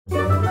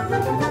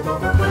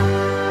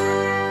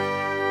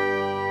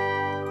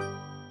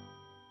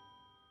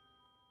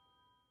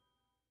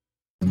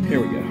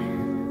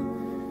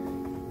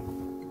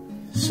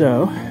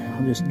so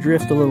I'll just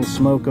drift a little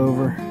smoke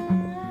over.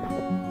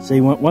 See,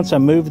 once I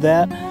move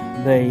that,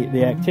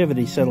 the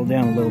activity settled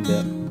down a little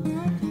bit.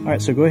 All right,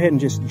 so go ahead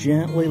and just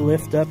gently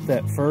lift up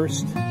that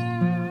first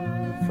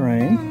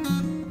frame.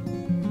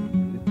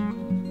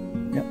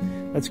 Yep,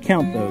 let's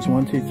count those.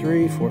 1, 2,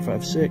 3, 4,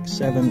 5, 6,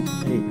 7, 8,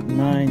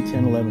 9,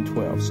 10, 11,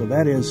 12. So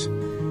that is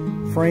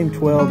frame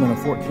 12 in a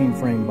 14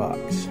 frame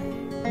box.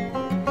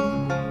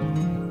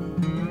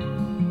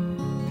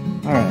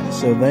 All right,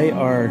 so they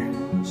are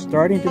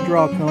starting to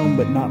draw comb,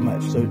 but not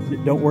much. So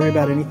don't worry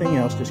about anything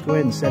else. Just go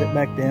ahead and set it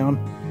back down,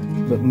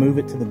 but move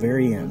it to the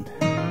very end.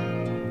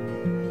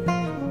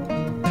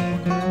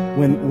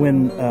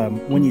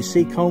 When you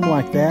see comb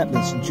like that,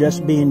 that's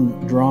just being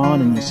drawn,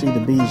 and you see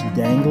the bees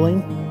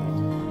dangling,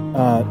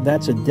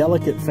 that's a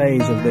delicate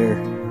phase of their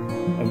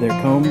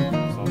comb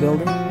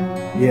building.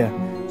 Yeah.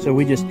 So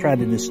we just try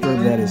to disturb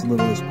that as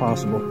little as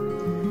possible.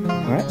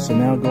 All right. So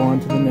now go on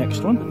to the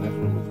next one.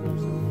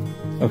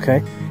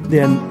 Okay.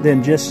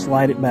 Then just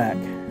slide it back.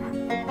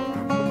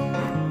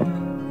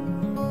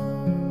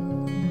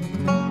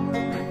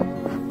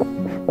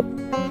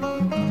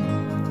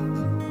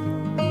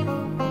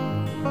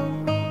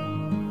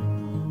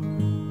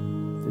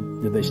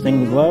 Did they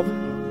sting the glove?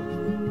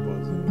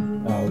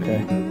 Oh,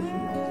 okay.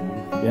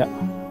 Yeah.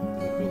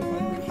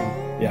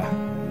 Yeah.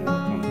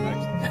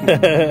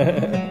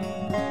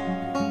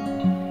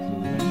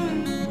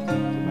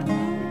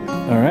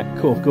 All right,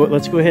 cool.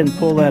 Let's go ahead and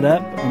pull that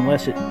up,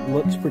 unless it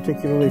looks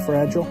particularly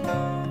fragile.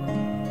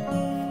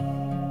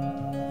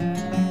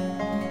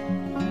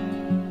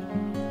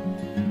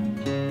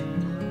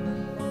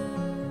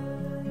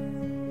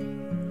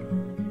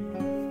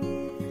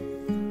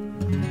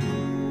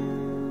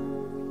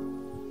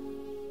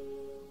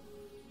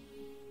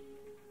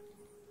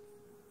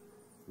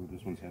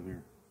 This one's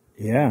heavier.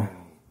 Yeah.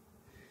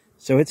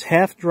 So it's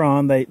half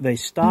drawn. They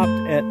stopped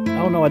at,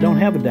 oh no, I don't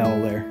have a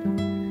dowel there.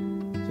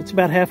 So it's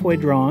about halfway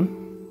drawn.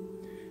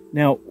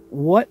 Now,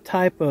 what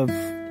type of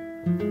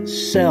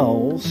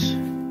cells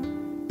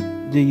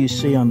do you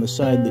see on the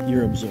side that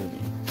you're observing?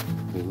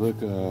 They look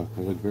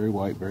very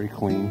white, very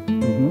clean.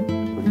 Mm-hmm.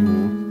 Pretty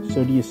new.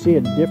 So do you see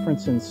a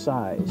difference in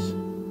size?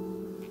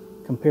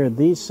 Compare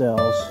these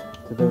cells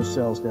to those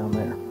cells down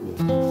there. Yes.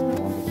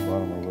 The ones at the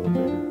bottom are a little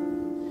bigger.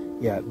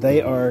 Yeah,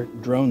 they are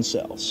drone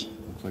cells.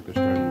 Looks like they're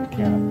starting to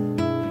cap.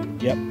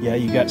 Yep, yeah,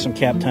 you got some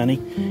capped honey.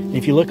 And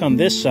if you look on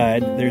this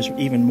side, there's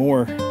even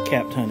more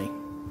capped honey.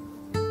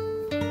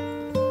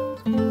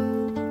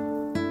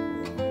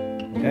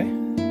 Okay,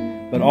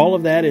 but all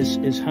of that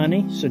is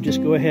honey, so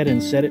just go ahead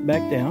and set it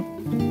back down.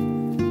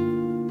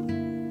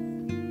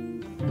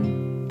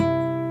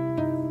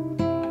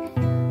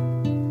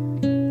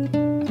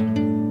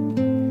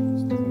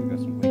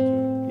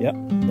 Yep,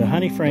 the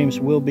honey frames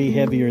will be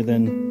heavier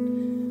than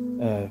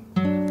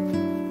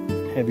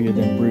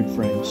brood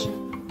frames.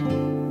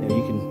 Yeah,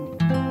 you can.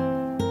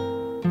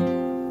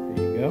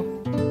 There you go.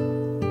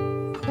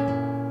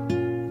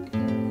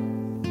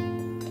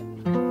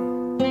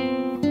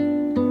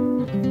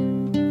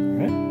 All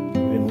right, go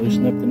ahead and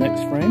loosen up the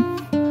next frame.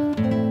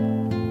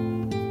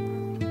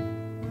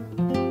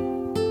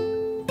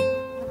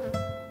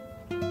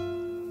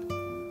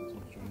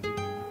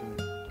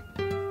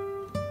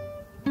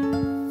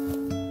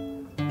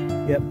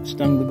 Yep,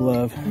 stung the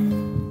glove.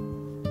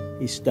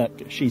 He's stuck.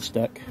 She's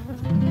stuck.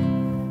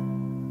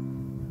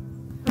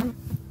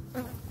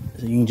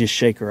 So you can just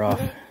shake her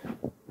off.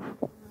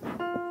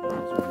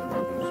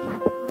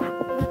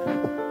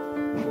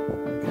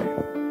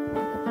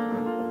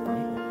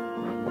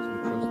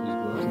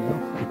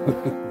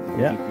 Okay.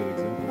 Yeah.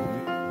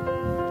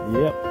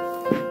 Yep.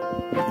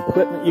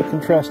 Equipment you can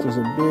trust is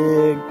a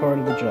big part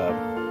of the job.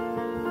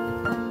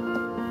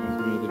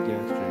 Reminds me of the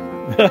gas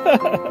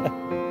chamber.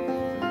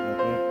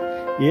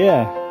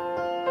 Yeah.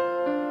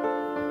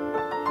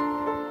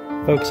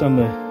 Folks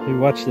who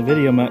watch the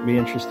video might be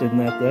interested in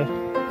that, though.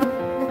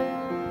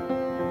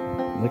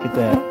 Look at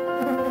that.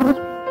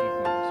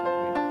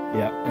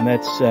 Yeah, and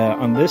that's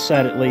on this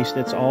side at least.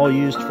 It's all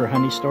used for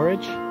honey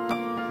storage.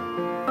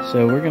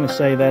 So we're going to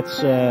say that's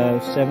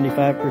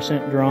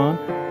 75% drawn.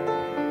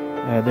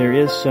 There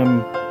is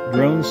some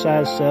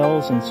drone-sized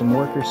cells and some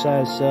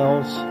worker-sized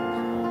cells.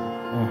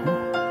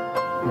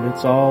 But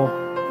it's all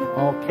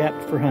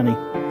capped for honey.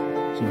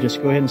 So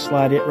just go ahead and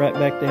slide it right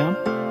back down.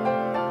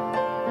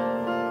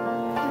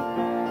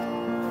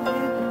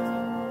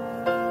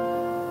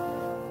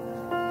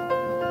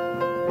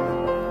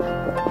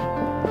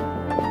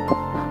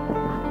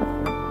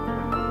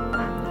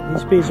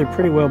 These bees are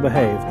pretty well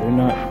behaved.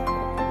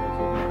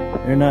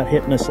 They're not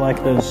hitting us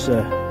like those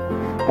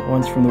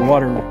ones from the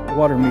water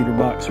meter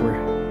box were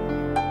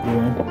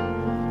doing.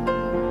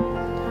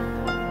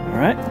 All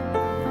right.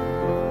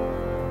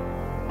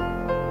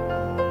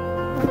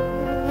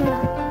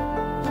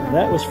 So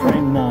that was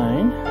frame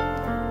 9.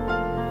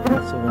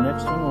 So the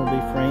next one will be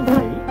frame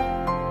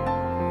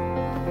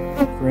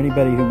 8. For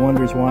anybody who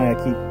wonders why I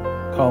keep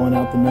calling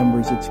out the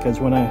numbers, it's because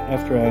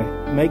after I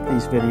make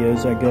these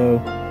videos, I go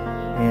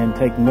and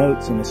take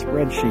notes in a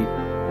spreadsheet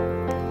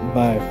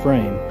by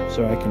frame,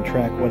 so I can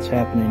track what's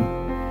happening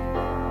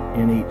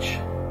in each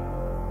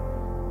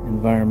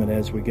environment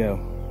as we go.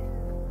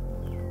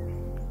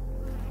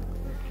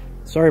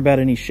 Sorry about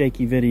any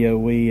shaky video.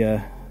 We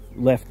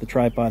left the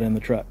tripod in the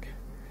truck.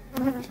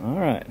 All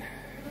right.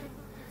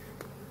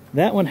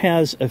 That one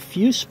has a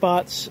few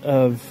spots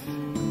of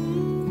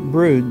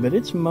brood, but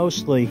it's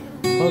mostly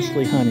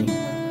honey.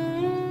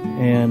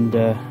 And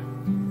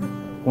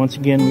once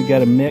again, we've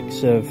got a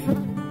mix of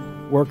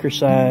worker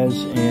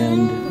size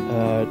and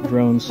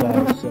drone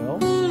size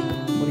cells.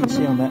 What do you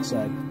see on that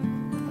side?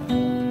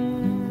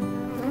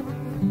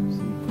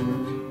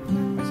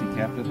 I see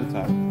capped at the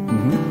top.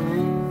 Mm-hmm.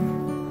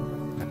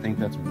 I think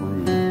that's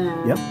brood.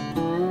 Yep,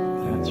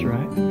 that's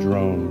right.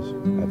 Drones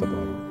at the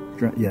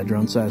bottom. Yeah,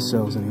 drone size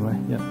cells anyway.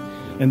 Yep.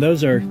 And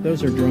those are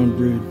drone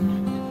brood.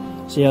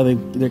 See how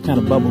they're kind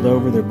of bubbled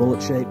over, they're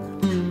bullet shaped.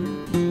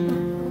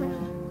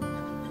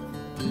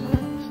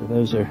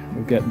 So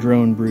we've got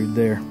drone brood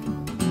there.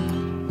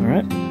 All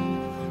right,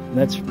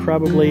 that's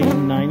probably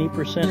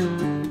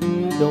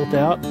 90% built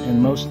out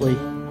and mostly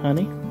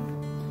honey.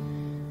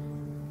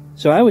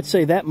 So I would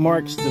say that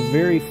marks the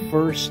very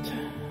first,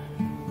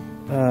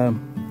 I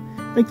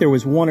think there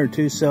was 1 or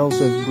 2 cells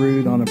of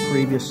brood on a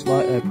previous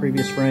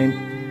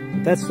frame,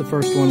 but that's the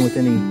first one with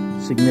any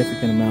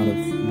significant amount of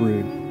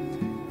brood.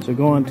 So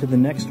go on to the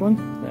next one,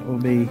 that will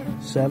be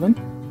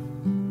 7.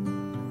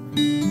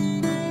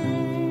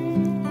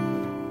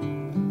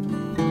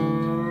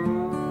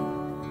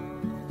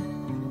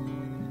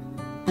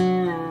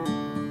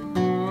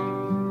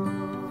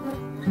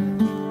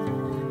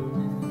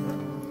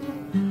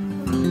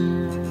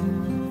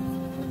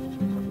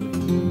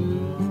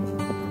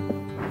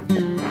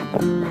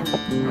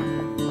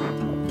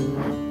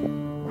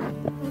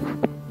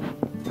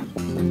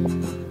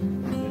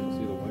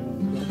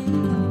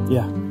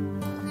 Yeah.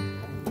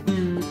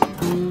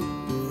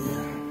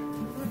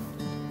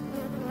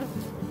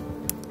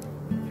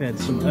 I've had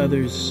some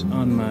others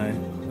on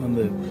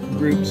the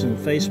groups and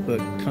Facebook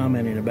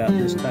commenting about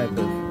this type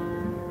of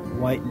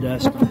white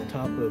dust on the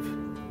top of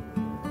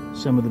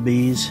some of the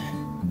bees.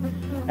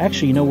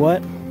 Actually, you know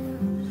what? It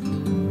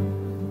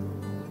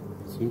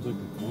seems like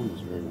the comb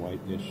is very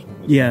whitish.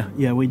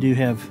 Yeah, we do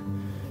have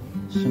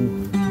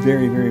some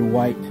very, very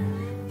white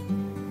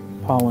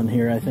pollen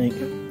here, I think.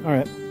 All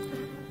right.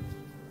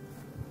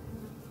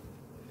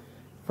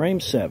 Frame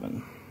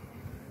 7.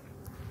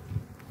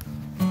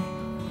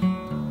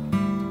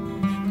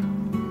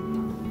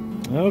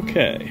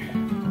 Okay.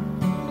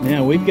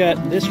 Now we've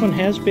got, this one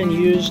has been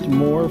used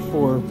more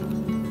for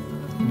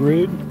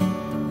brood.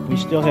 We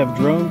still have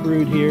drone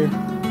brood here,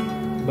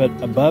 but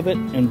above it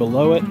and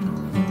below it,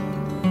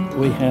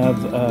 we have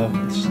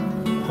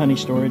honey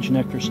storage,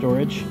 nectar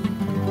storage.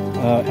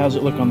 How's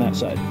it look on that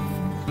side?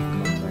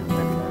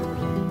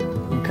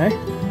 Okay.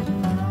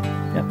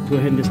 Yep, go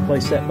ahead and just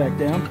place that back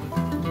down.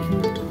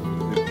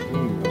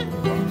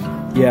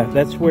 Yeah,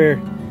 that's where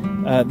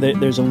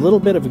there's a little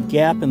bit of a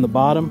gap in the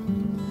bottom.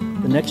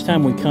 The next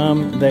time we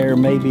come, there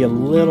may be a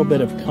little bit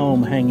of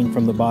comb hanging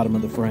from the bottom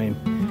of the frame.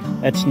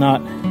 That's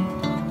not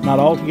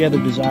altogether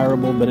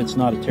desirable, but it's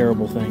not a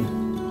terrible thing.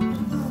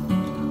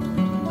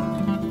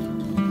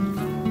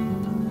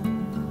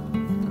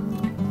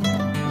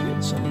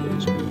 Get some of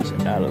those bees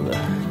out of the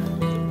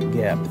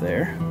gap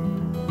there.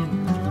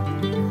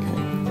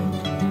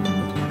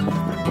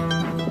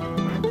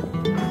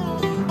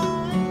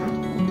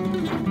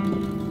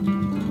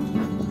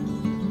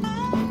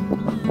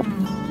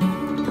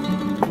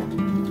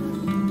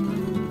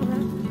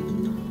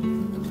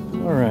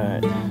 All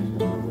right,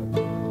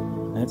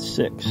 that's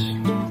 6.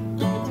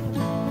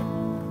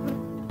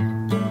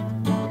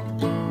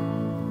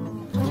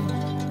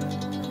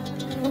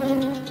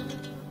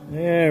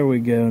 There we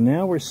go.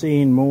 Now we're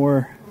seeing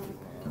more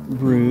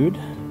brood,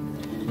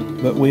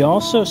 but we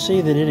also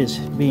see that it is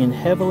being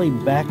heavily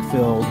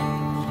backfilled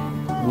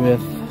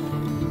with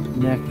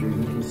nectar.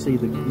 You can see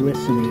the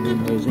glistening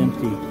in those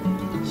empty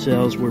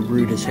cells where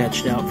brood has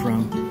hatched out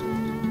from.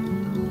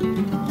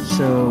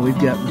 So we've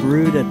got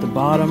brood at the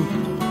bottom.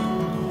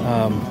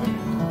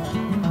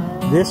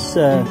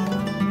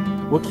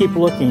 We'll keep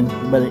looking,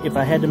 but if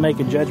I had to make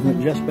a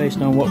judgment just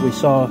based on what we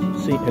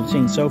have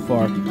seen so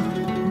far,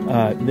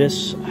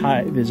 this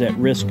hive is at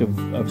risk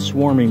of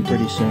swarming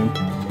pretty soon.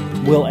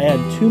 We'll add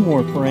 2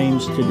 more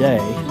frames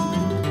today.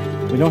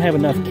 We don't have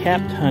enough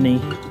capped honey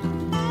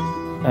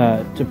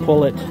to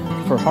pull it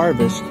for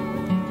harvest,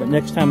 but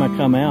next time I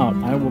come out,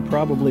 I will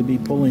probably be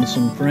pulling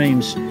some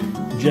frames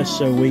just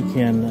so we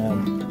can...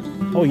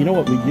 oh, you know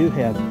what we do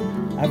have?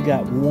 I've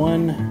got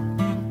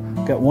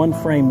one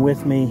frame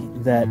with me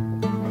that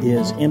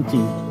is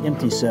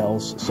empty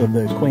cells, so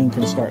the queen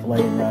can start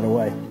laying right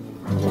away.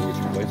 Where would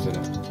you place it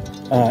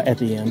at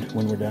the end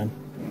when we're done.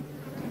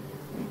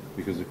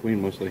 Because the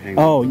queen mostly hangs.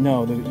 Oh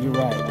no, you're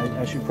right.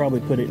 I should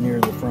probably put it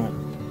near the front.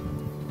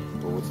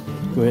 Well,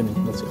 go ahead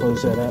and let's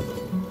close that up.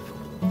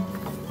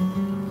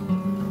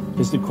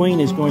 Because the queen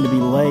is going to be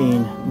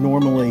laying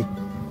normally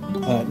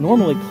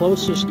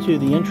closest to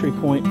the entry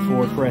point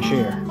for fresh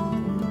air.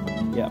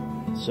 Yeah.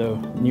 So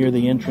near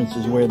the entrance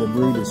is where the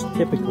brood is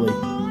typically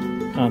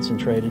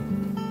concentrated.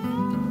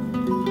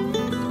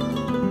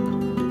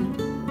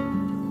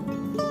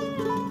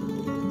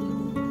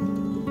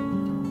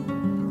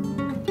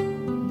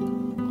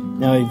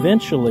 Now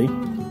eventually,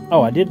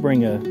 oh, I did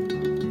bring a,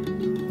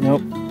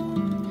 nope.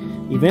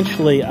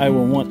 Eventually I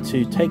will want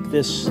to take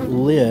this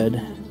lid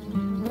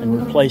and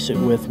replace it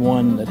with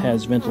one that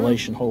has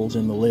ventilation holes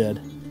in the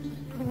lid.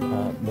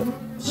 But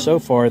so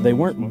far they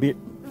weren't,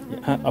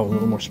 oh, a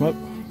little more smoke.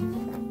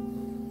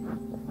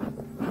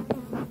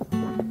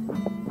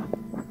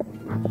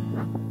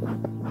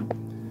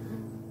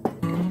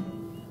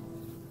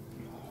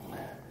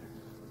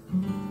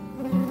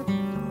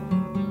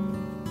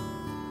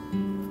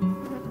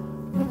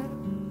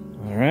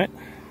 All right.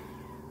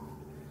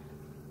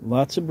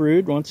 Lots of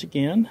brood once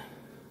again.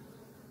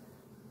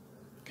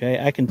 Okay,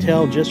 I can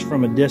tell just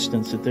from a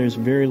distance that there's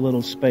very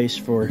little space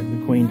for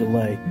the queen to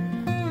lay.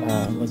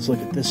 Let's look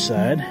at this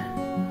side.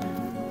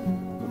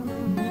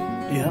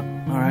 Yeah,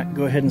 all right,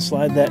 go ahead and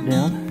slide that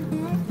down.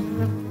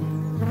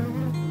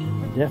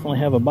 Definitely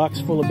have a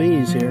box full of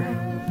bees here.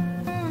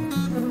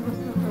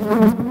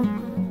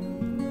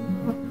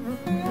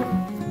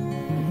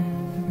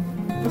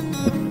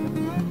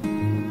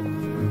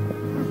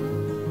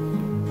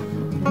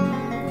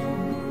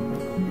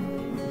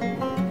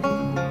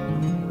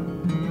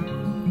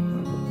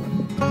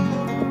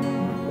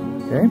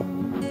 Okay,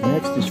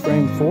 next is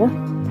frame 4.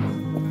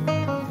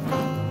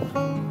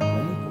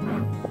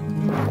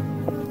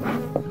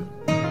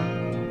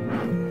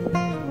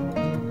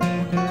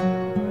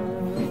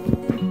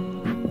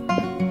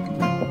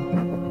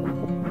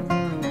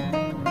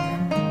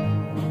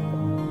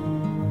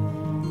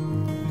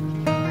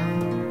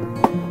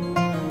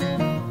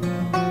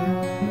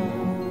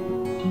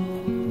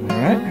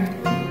 Alright,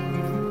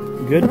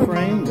 good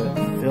frame, but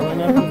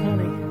filling up with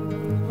honey.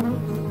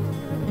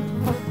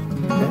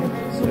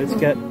 So it's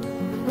got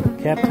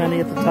capped honey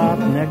at the top,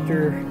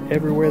 nectar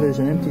everywhere. There's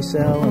an empty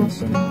cell and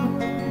some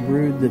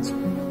brood that's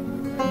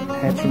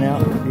hatching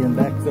out and being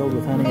backfilled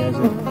with honey as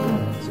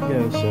it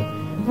goes. So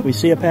we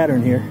see a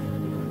pattern here.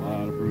 A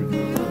lot of brood.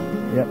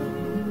 Yep.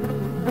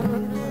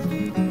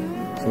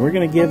 So we're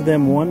going to give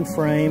them one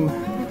frame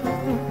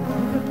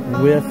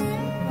with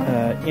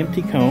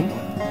empty comb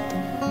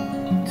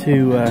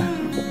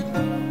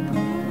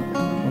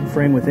one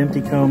frame with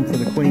empty comb for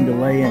the queen to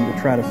lay in to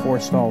try to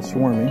forestall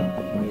swarming.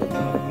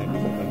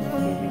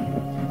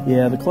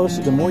 Yeah,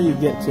 the more you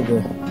get to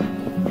the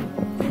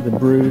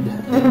brood,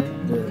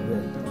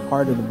 the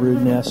heart of the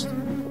brood nest,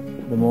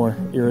 the more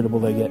irritable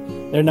they get.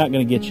 They're not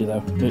going to get you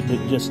though. They're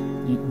just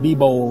be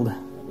bold.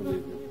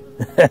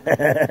 I've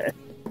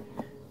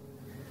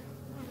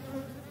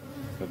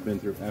been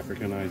through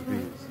Africanized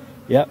bees.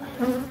 Yep.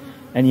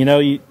 And you know,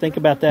 you think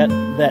about that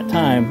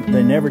time,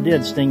 they never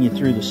did sting you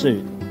through the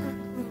suit.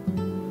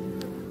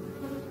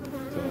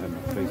 So I had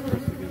my face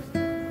pressed against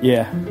it.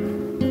 Yeah.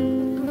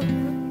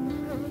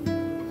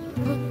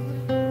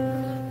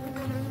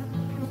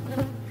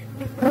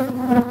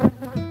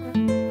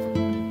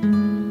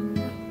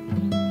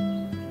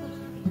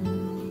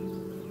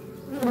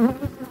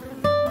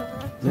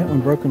 Is that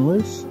one broken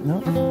loose? No,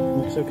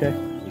 looks okay.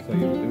 Looks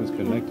like it was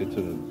connected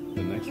to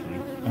the next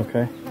ring.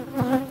 Okay.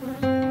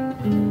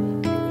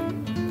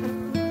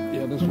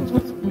 Yeah, this one's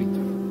got some weight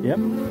to Yep.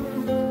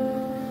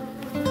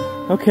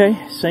 Okay,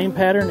 same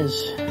pattern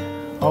as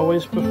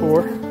always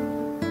before.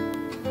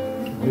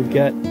 We've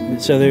got,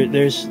 so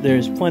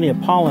there's plenty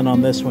of pollen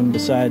on this one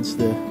besides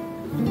the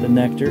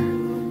nectar.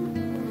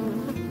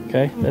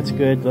 Okay, that's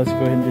good. Let's go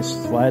ahead and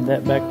just slide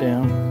that back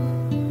down.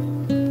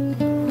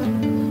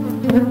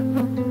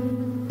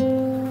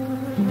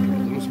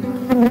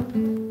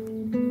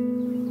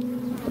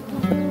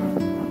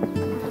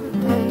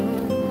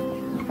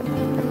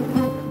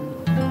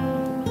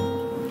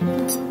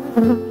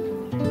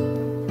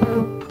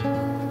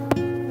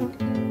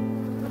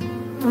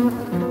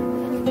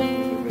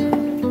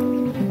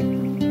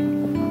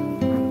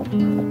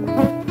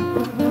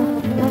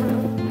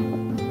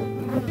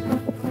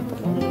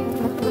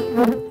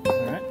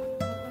 Alright.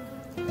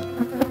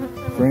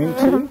 Frame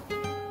 2.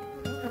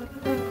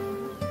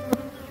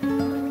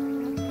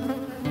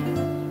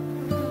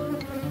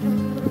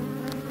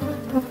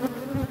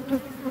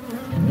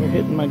 You're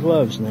hitting my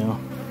gloves now.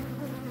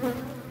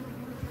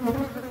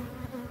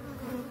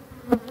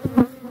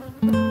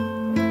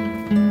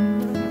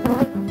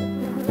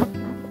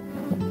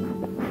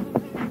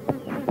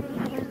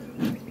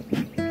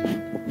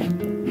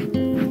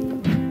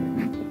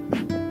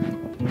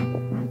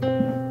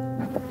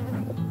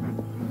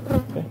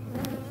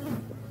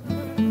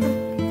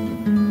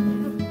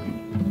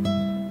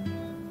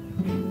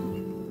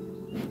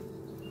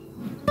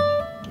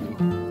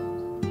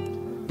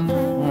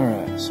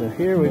 So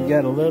here we've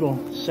got a little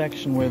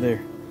section where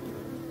they're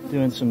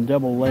doing some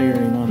double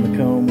layering on the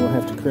comb. We'll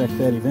have to correct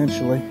that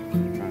eventually.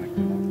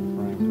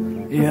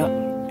 Yeah.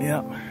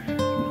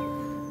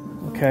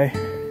 Okay.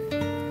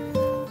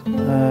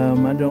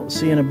 I don't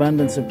see an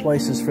abundance of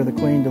places for the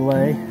queen to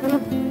lay.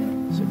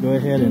 So go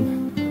ahead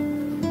and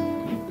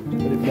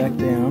put it back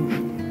down.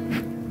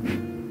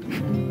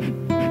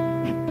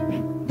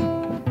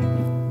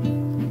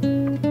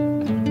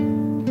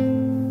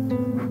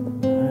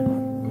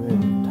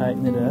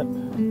 tighten it up.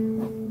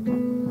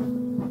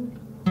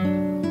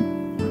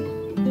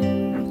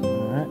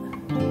 Alright.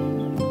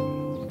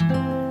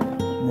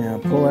 Now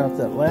pull out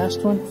that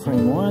last one,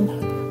 frame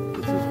 1.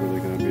 This is really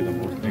going to be the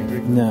most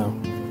angry? No.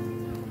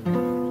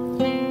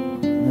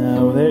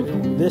 No,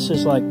 this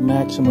is like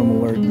maximum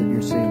alert that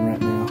you're seeing right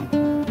now.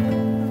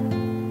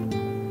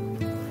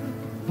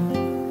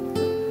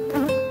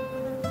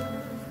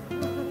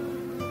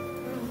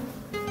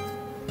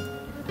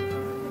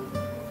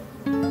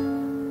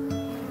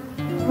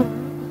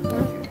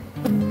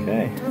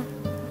 Okay.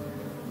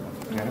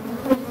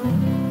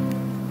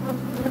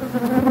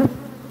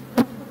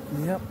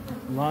 Yep,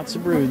 lots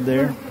of brood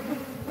there.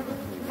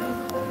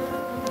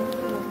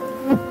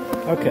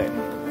 Okay,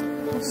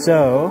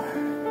 so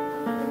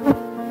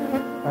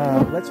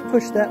let's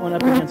push that one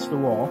up against the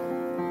wall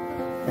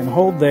and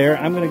hold there.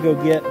 I'm going to go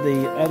get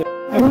the other.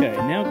 Okay,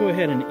 now go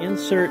ahead and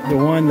insert the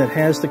one that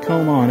has the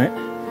comb on it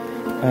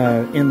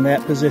in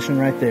that position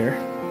right there.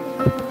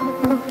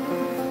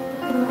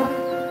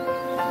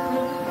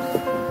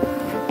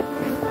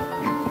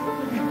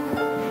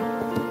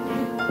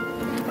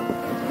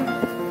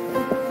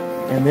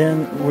 And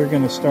then we're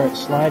going to start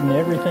sliding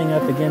everything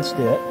up against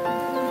it.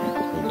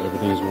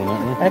 Everything's going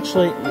that way?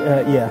 Actually,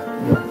 yeah.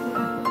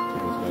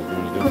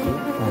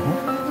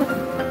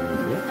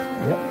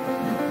 Yep.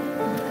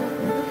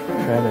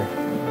 Try to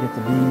get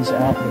the bees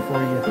out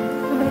before you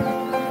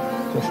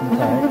push them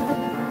tight.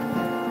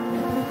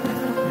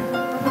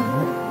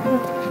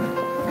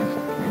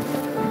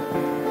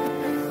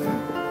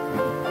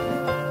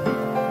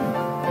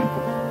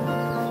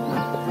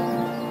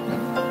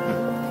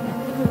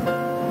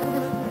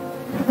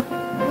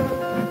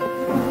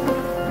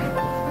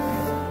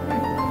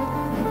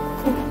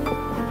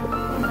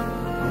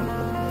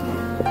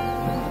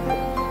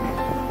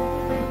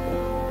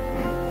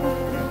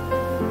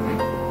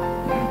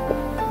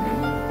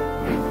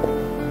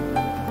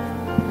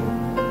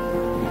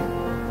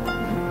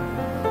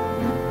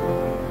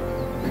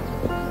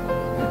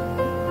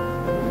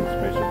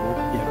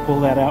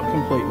 Pull that out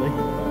completely,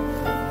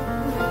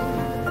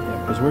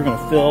 because we're going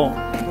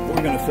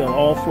to fill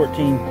all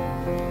 14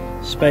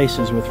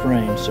 spaces with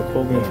frames. So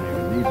pull the.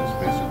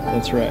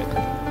 That's right.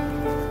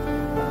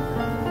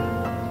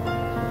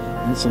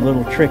 And it's a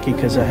little tricky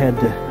because I had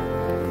to.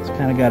 It's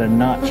kind of got a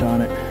notch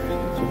on it.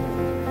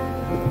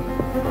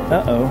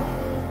 Uh-oh.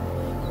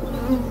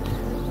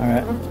 All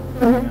right.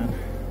 Hang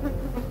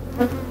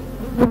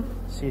on.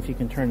 See if you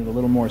can turn it a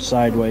little more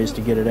sideways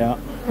to get it out.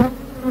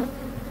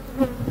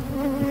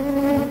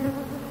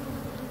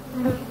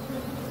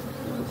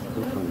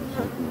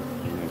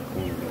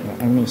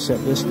 I'm going to set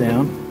this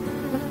down.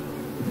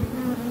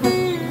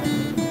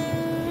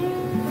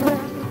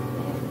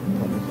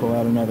 Pull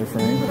out another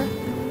frame.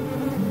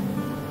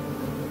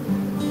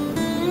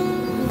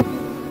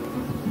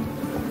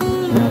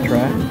 Now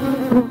try.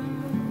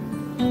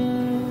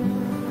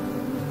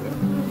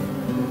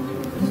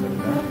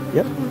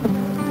 Yep.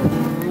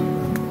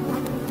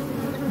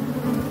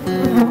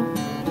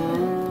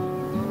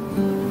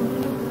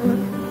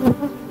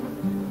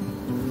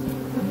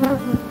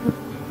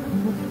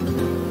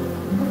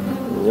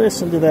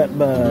 Listen to that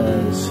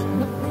buzz.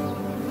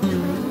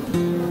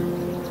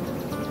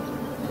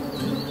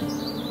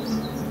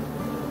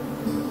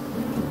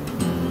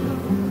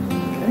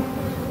 Okay.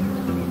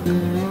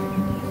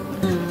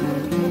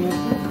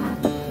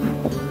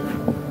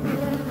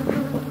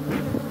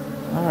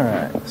 All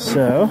right,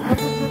 so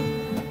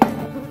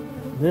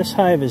this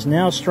hive is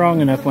now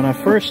strong enough. When I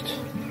first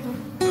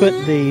put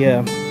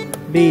the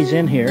bees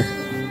in here,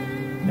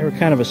 they were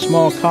kind of a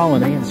small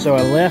colony, and so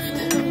I left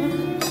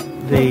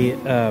the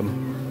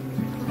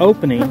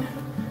opening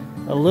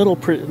a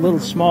little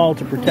small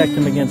to protect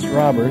them against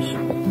robbers.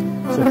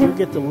 So if you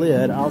get the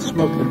lid, I'll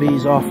smoke the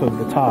bees off of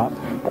the top.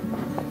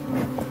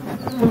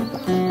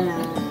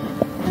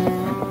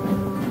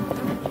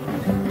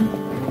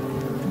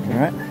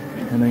 Alright,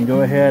 and then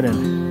go ahead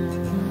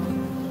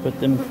and put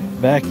them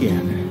back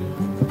in.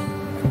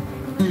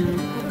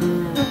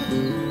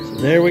 So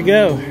there we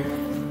go.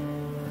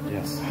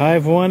 Yes.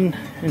 Hive 1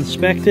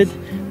 inspected.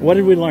 What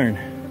did we learn?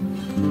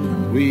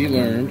 We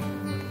learned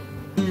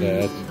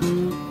that.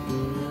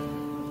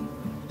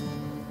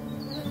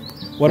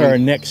 What are our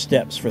next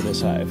steps for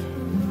this hive?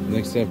 The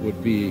next step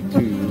would be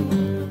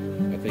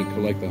to, I think,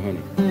 collect the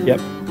honey. Yep.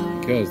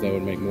 Because that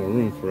would make more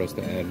room for us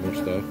to add more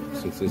stuff,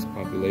 since this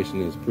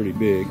population is pretty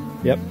big.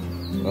 Yep.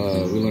 We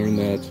learned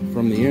that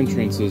from the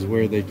entrance is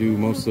where they do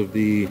most of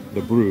the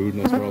brood,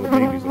 and that's where all the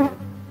babies are.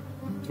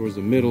 Towards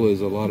the middle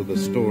is a lot of the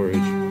storage,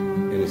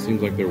 and it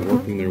seems like they're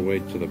working their way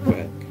to the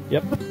back.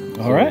 Yep.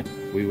 All right.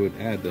 We would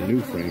add the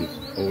new frames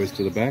always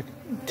to the back.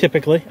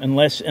 Typically,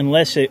 unless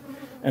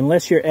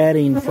you're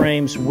adding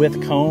frames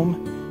with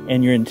comb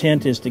and your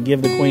intent is to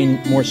give the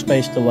queen more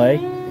space to lay.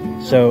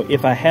 So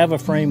if I have a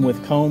frame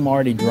with comb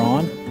already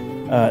drawn,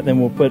 then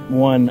we'll put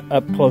one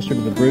up closer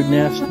to the brood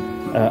nest.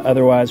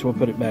 Otherwise, we'll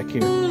put it back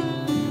here.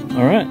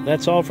 All right,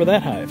 that's all for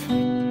that hive.